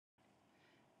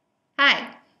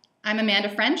Hi, I'm Amanda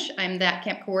French. I'm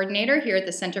THATCamp Coordinator here at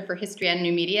the Center for History and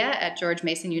New Media at George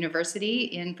Mason University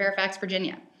in Fairfax,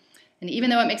 Virginia. And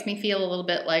even though it makes me feel a little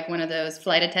bit like one of those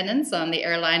flight attendants on the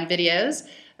airline videos,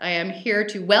 I am here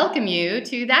to welcome you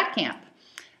to THATCamp.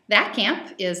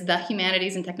 THATCamp is the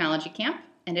Humanities and Technology Camp,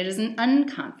 and it is an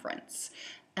unconference.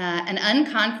 An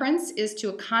unconference is to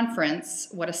a conference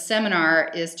what a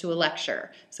seminar is to a lecture.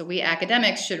 So we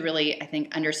academics should really, I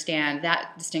think, understand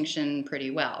that distinction pretty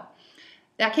well.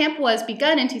 THATCamp was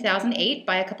begun in 2008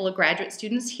 by a couple of graduate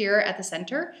students here at the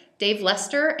center, Dave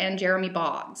Lester and Jeremy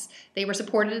Boggs. They were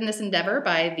supported in this endeavor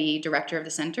by the director of the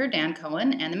center, Dan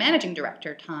Cohen, and the managing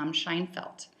director, Tom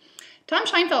Scheinfeld. Tom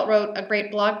Scheinfeld wrote a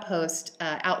great blog post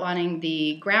outlining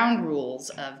the ground rules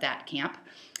of THATCamp,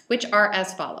 which are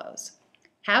as follows.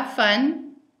 Have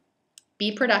fun,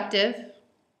 be productive,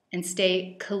 and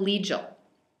stay collegial.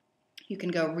 You can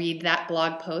go read that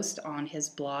blog post on his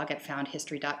blog at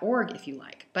foundhistory.org if you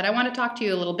like. But I want to talk to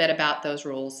you a little bit about those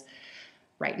rules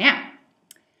right now.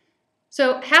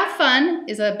 So have fun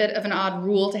is a bit of an odd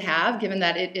rule to have, given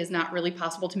that it is not really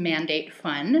possible to mandate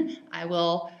fun. I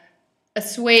will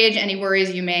assuage any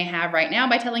worries you may have right now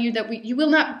by telling you that you will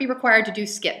not be required to do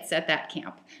skits at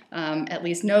THATCamp. At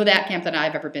least no THATCamp that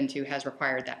I've ever been to has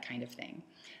required that kind of thing.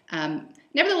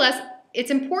 Nevertheless, it's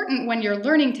important when you're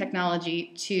learning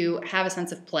technology to have a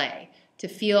sense of play, to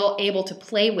feel able to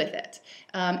play with it.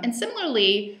 And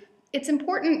similarly, it's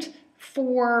important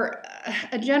for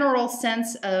a general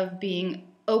sense of being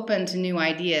open to new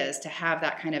ideas, to have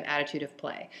that kind of attitude of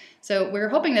play. So we're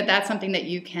hoping that that's something that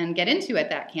you can get into at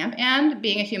THATCamp. And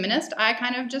being a humanist, I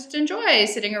kind of just enjoy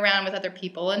sitting around with other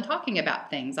people and talking about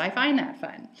things. I find that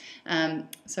fun.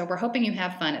 So we're hoping you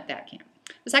have fun at THATCamp.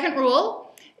 The second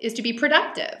rule is to be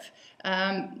productive.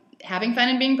 Having fun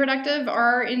and being productive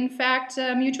are, in fact,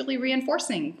 mutually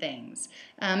reinforcing things.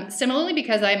 Similarly,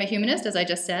 because I'm a humanist, as I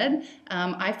just said,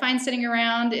 I find sitting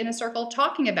around in a circle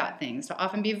talking about things to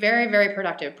often be very, very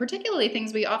productive, particularly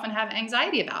things we often have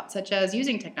anxiety about, such as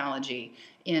using technology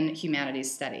in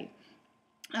humanities study.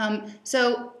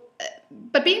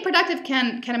 But being productive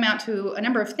can amount to a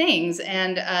number of things,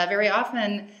 and very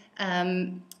often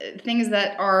things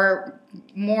that are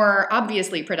more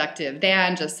obviously productive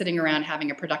than just sitting around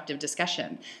having a productive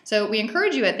discussion. So we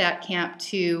encourage you at THATCamp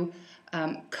to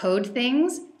code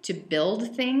things, to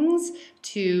build things,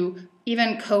 to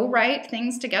even co-write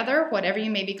things together, whatever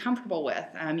you may be comfortable with.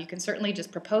 You can certainly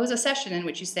just propose a session in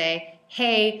which you say,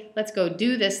 hey, let's go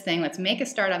do this thing, let's make a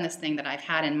start on this thing that I've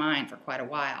had in mind for quite a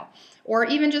while. Or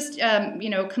even just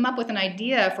come up with an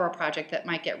idea for a project that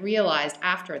might get realized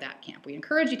after THATCamp. We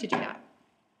encourage you to do that.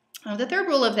 The third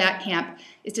rule of THATCamp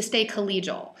is to stay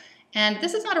collegial. And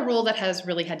this is not a rule that has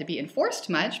really had to be enforced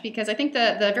much, because I think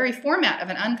the very format of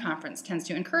an unconference tends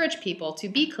to encourage people to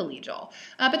be collegial.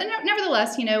 But then,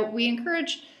 nevertheless, we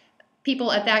encourage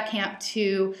people at THATCamp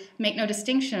to make no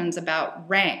distinctions about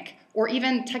rank or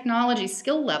even technology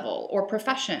skill level or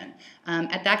profession.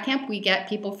 At THATCamp, we get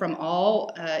people from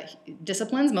all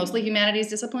disciplines, mostly humanities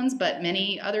disciplines, but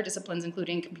many other disciplines,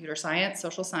 including computer science,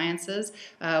 social sciences.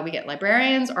 We get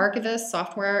librarians, archivists,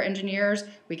 software engineers.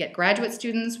 We get graduate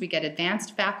students. We get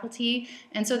advanced faculty.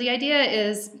 And so the idea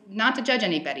is not to judge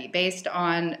anybody based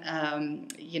on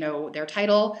their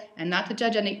title, and not to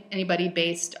judge anybody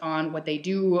based on what they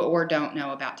do or don't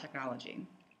know about technology.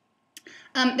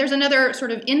 There's another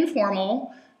sort of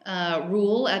informal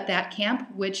rule at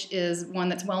THATCamp, which is one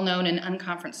that's well known in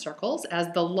unconference circles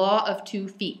as the law of 2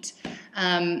 feet.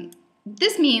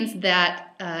 This means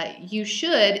that you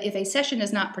should, if a session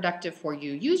is not productive for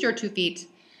you, use your 2 feet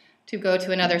to go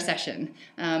to another session.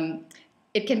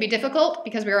 It can be difficult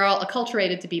because we are all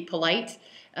acculturated to be polite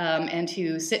and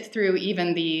to sit through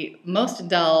even the most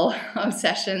dull of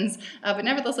sessions. But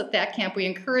nevertheless, at THATCamp, we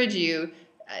encourage you,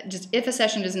 just if a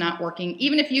session is not working,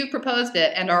 even if you've proposed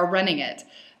it and are running it,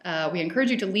 we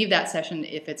encourage you to leave that session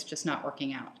if it's just not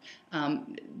working out.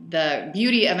 The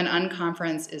beauty of an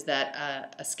unconference is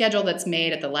that a schedule that's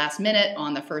made at the last minute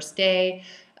on the first day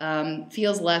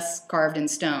feels less carved in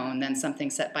stone than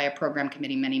something set by a program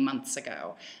committee many months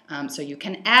ago. So you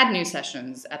can add new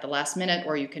sessions at the last minute,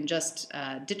 or you can just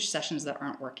ditch sessions that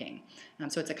aren't working.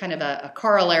 So it's a kind of a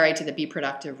corollary to the be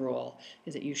productive rule,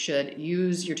 is that you should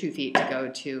use your 2 feet to go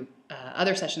to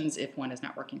other sessions if one is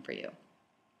not working for you.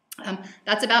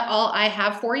 That's about all I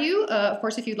have for you. Of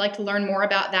course, if you'd like to learn more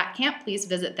about THATCamp, please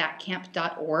visit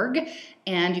thatcamp.org,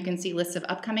 and you can see lists of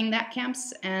upcoming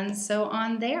THATCamps and so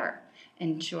on there.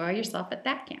 Enjoy yourself at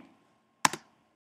THATCamp.